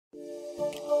My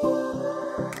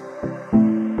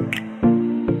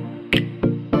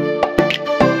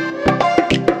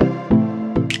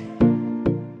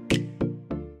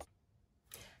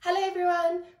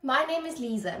name is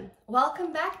Lisa.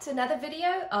 Welcome back to another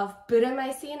video of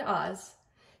Buramaisi in Oz.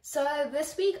 So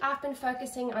this week I've been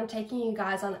focusing on taking you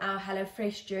guys on our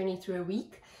HelloFresh journey through a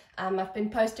week. I've been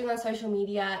posting on social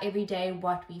media every day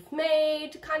what we've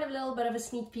made, kind of a little bit of a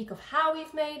sneak peek of how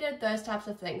we've made it, those types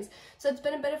of things. So it's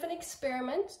been a bit of an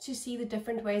experiment to see the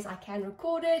different ways I can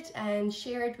record it and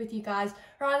share it with you guys,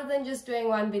 rather than just doing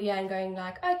one video and going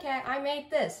like, okay, I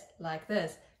made this like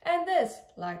this and this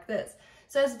like this.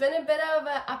 So it's been a bit of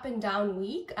an up and down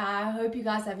week. I hope you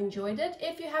guys have enjoyed it.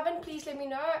 If you haven't, please let me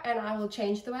know and I will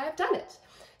change the way I've done it.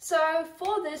 So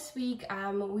for this week,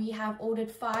 we have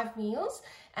ordered 5 meals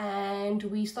and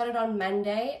we started on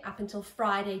Monday up until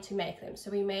Friday to make them. So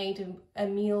we made a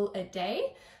meal a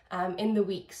day in the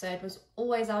week. So it was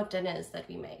always our dinners that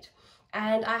we made.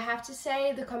 And I have to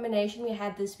say the combination we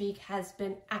had this week has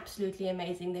been absolutely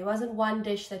amazing. There wasn't one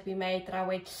dish that we made that I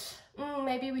went,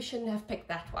 maybe we shouldn't have picked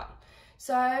that one.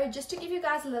 So just to give you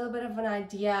guys a little bit of an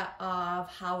idea of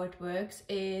how it works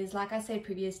is, like I said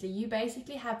previously, you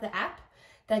basically have the app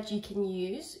that you can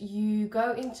use. You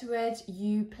go into it,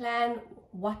 you plan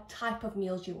what type of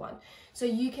meals you want. So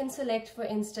you can select, for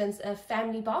instance, a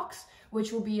family box,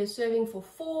 which will be a serving for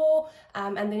 4,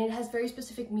 and then it has very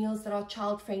specific meals that are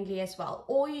child friendly as well.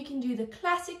 Or you can do the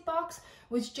classic box,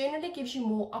 which generally gives you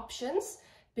more options,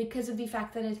 because of the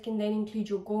fact that it can then include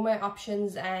your gourmet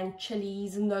options and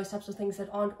chilies and those types of things that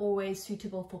aren't always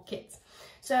suitable for kids.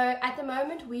 So at the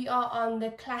moment we are on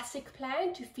the classic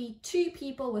plan to feed 2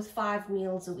 people with 5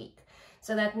 meals a week.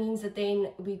 So that means that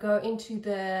then we go into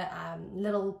the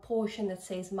little portion that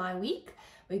says my week.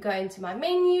 We go into my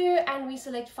menu and we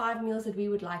select 5 meals that we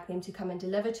would like them to come and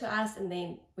deliver to us, and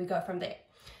then we go from there.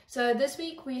 So this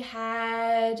week we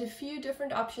had a few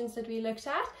different options that we looked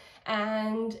at,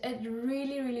 and it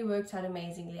really worked out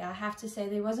amazingly. I have to say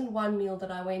there wasn't one meal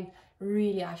that I went,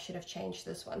 really I should have changed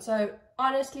this one. So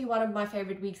honestly, one of my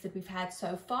favorite weeks that we've had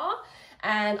so far,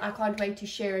 and I can't wait to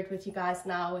share it with you guys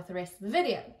now with the rest of the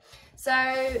video.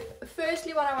 So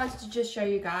firstly, what I wanted to just show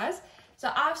you guys,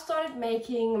 so I've started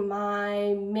making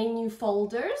my menu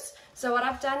folders. So what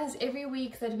I've done is every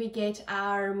week that we get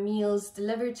our meals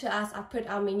delivered to us, I put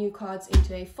our menu cards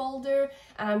into a folder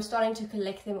and I'm starting to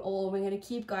collect them all. We're going to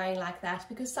keep going like that,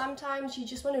 because sometimes you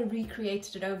just want to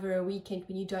recreate it over a weekend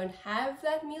when you don't have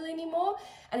that meal anymore.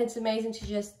 And it's amazing to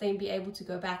just then be able to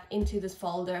go back into this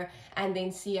folder and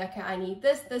then see, okay, I need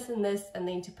this, this and this, and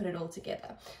then to put it all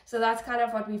together. So that's kind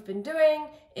of what we've been doing,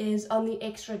 is on the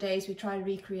extra days we try and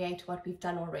recreate what we've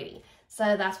done already.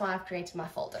 So that's why I've created my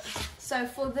folder. So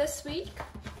for this week,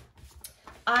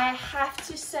 I have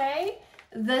to say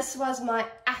this was my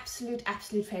absolute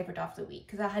favorite of the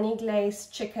week. The honey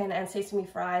glazed chicken and sesame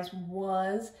fries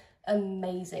was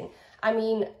amazing. I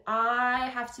mean, I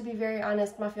have to be very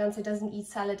honest, my fiance doesn't eat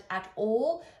salad at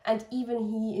all, and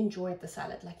even he enjoyed the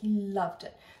salad, like he loved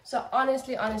it. So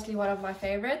honestly one of my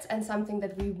favorites, and something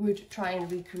that we would try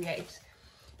and recreate.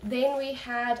 Then we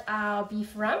had our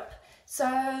beef rump.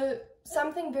 So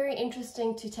something very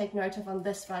interesting to take note of on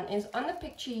this one is, on the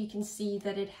picture you can see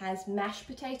that it has mashed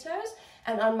potatoes,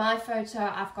 and on my photo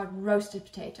I've got roasted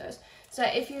potatoes. So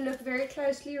if you look very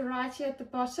closely right here at the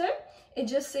bottom, it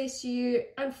just says to you,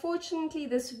 unfortunately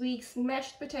this week's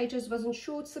mashed potatoes was in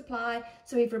short supply,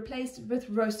 so we've replaced it with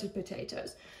roasted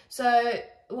potatoes. So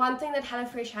one thing that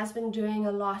HelloFresh has been doing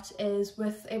a lot is,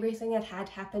 with everything that had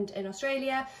happened in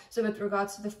Australia, so with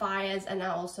regards to the fires and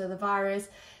now also the virus,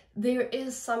 there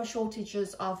is some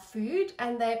shortages of food,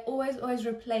 and they always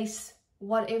replace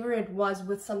whatever it was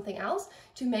with something else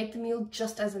to make the meal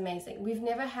just as amazing. We've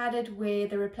never had it where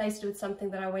they replaced it with something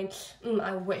that I went,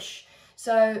 I wish.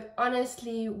 So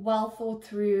honestly, well thought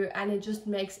through, and it just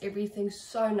makes everything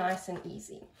so nice and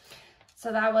easy.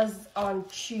 So that was on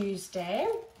Tuesday.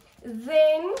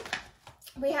 Then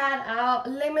we had our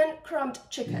lemon crumbed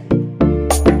chicken.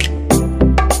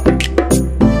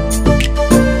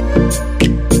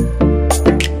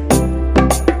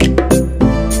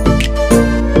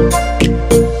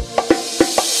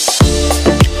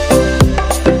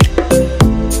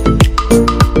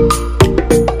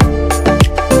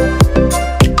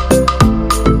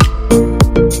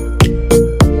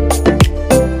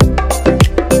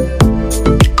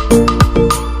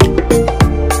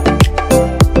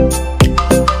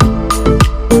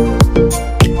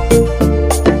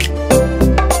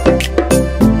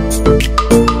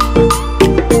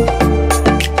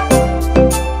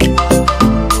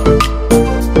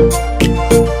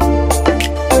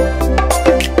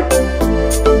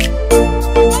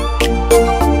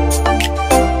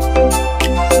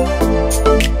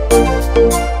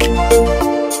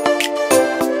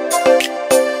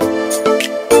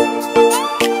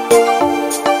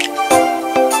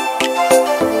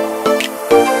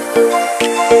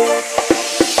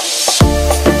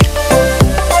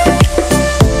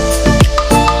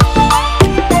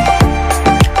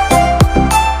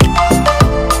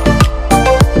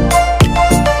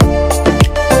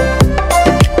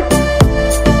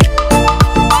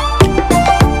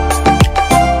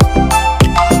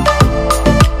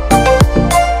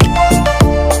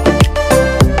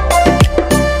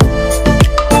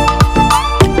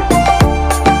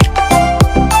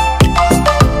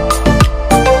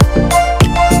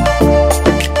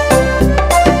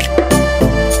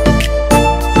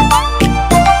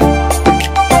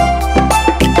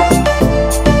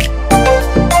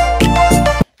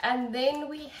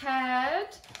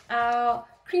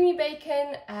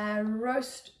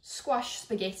 squash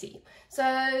spaghetti.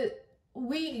 So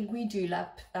we do love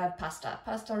pasta.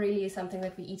 Pasta really is something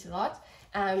that we eat a lot,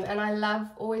 and I love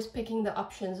always picking the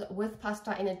options with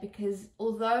pasta in it, because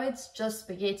although it's just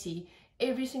spaghetti,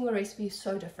 every single recipe is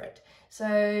so different.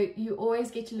 So you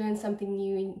always get to learn something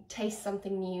new and taste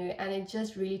something new, and it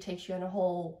just really takes you on a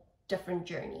whole different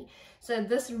journey. So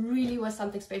this really was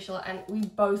something special, and we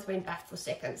both went back for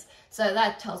seconds. So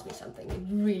that tells me something. It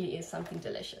really is something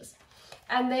delicious.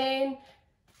 And then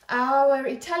our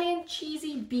Italian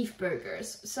cheesy beef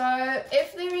burgers. So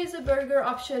if there is a burger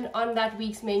option on that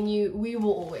week's menu, we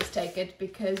will always take it,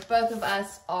 because both of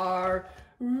us are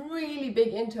really big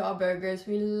into our burgers.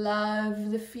 We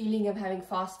love the feeling of having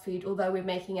fast food, although we're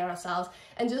making it ourselves,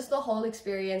 and just the whole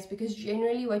experience, because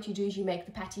generally what you do is you make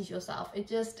the patties yourself.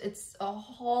 It's a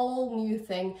whole new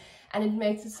thing, and it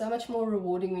makes it so much more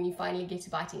rewarding when you finally get to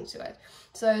bite into it.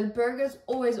 So the burgers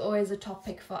always a top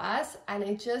pick for us, and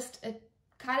it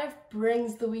kind of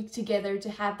brings the week together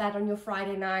to have that on your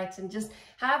Friday night and just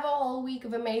have a whole week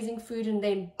of amazing food, and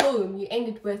then boom, you end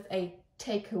it with a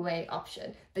takeaway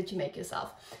option that you make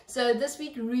yourself. So this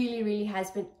week really has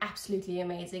been absolutely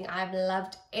amazing. I've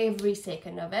loved every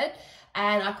second of it,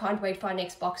 and I can't wait for our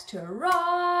next box to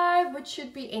arrive, which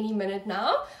should be any minute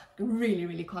now.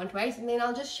 Really can't wait. And then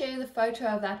I'll just share the photo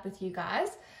of that with you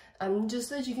guys, just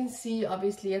so that you can see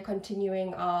obviously a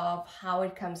continuing of how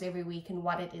it comes every week and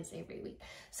what it is every week.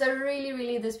 So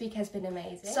really this week has been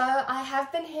amazing. So I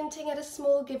have been hinting at a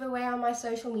small giveaway on my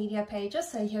social media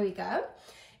pages, so here we go.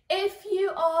 If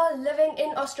you are living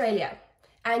in Australia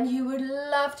and you would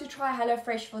love to try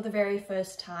HelloFresh for the very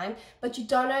first time, but you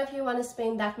don't know if you want to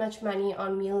spend that much money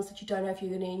on meals that you don't know if you're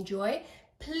going to enjoy,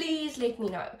 please let me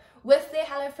know. With their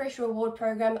HelloFresh reward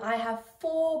program, I have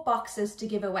 4 boxes to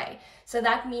give away. So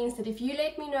that means that if you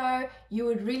let me know you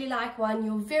would really like one,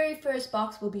 your very first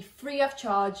box will be free of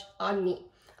charge on me.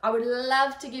 I would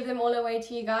love to give them all away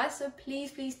to you guys, so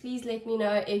please let me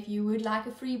know if you would like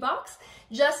a free box.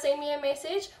 Just send me a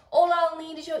message. All I'll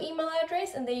need is your email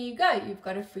address, and there you go. You've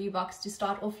got a free box to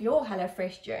start off your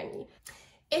HelloFresh journey.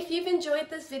 If you've enjoyed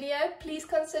this video, please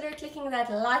consider clicking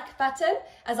that like button,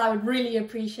 as I would really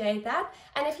appreciate that.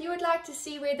 And if you would like to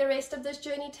see where the rest of this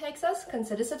journey takes us,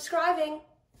 consider subscribing.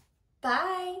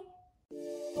 Bye!